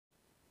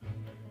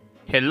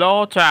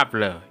Hello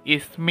traveler,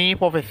 it's me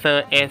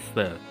Professor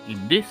Ester.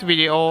 In this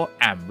video,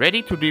 I'm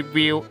ready to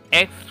review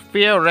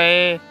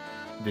Fiore,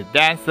 the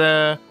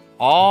dancer.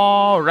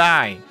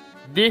 Alright,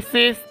 this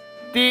is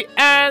the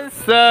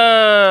answer.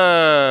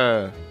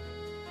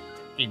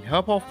 In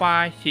her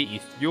profile, she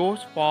is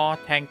used for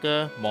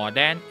tanker more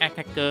than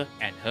attacker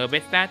and her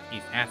base stat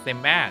is as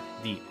same as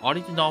the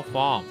original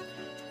form.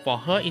 For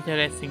her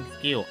interesting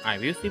skill, I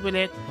will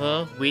separate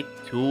her with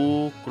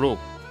two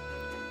groups.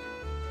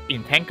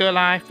 In tanker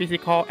line,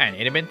 physical and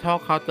elemental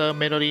counter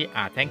melody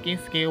are tanking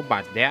skill,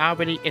 but there are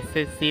very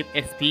extensive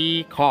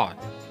SP cost.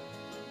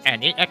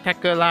 And in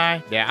attacker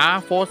line, there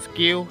are 4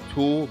 skills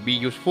to be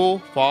useful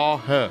for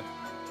her.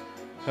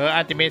 Her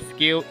ultimate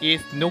skill is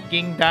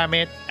nuking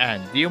damage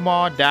and deal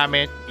more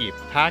damage if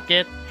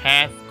target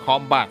has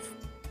combat.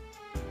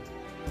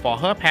 For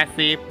her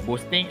passive,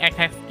 boosting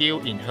attack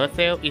skill in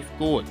herself is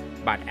good,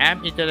 but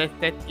I'm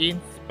interested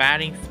in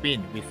sparing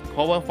spin with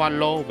cover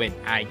follow when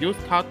I use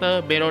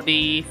counter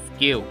melody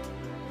skill.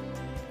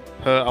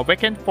 Her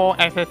Aw4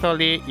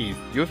 Accessory is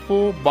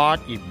useful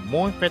both in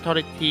moon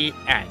fatality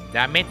and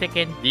damage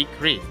taken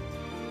decrease.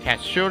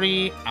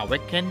 Casually,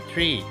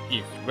 Aw4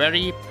 is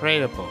very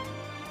playable.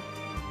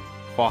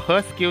 For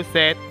her skill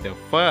set, the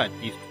first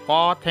is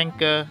for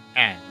tanker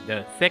and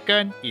the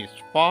second is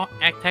for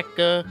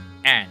attacker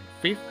and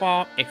fifth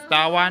for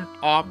extra one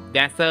of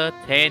dancer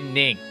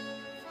training.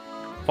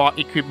 For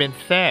equipment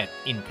set,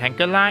 in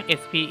tanker line,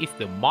 SP is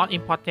the most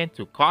important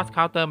to cross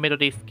counter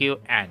melody skill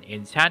and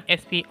enchant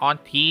SP on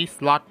T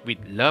slot with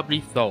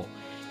lovely soul.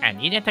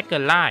 And in attacker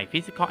line,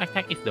 physical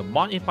attack is the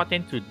most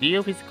important to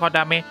deal physical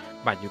damage,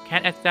 but you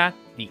can adjust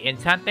the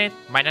enchanted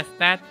minus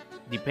stat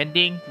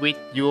depending with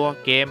your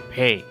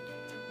gameplay.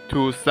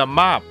 To sum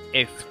up,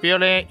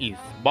 Fiore is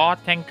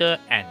both tanker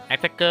and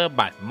attacker,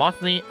 but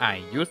mostly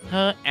I use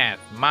her as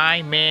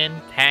my main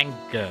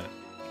tanker.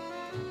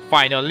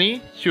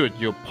 Finally, should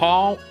you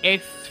pull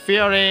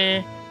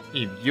Fiore?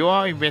 If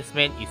your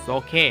investment is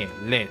okay,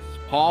 let's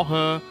pull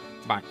her,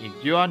 but if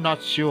you are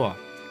not sure,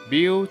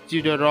 build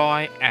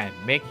Gilderoy and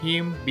make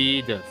him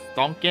be the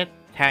strongest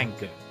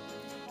tanker.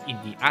 In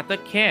the other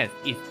case,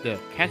 it's the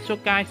casual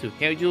guide to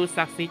help you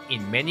succeed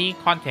in many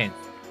contents.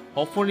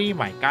 Hopefully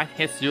my guide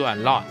helps you a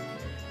lot.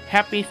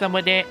 Happy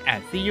summer day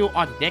and see you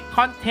on the next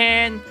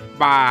content.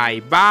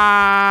 Bye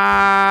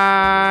bye.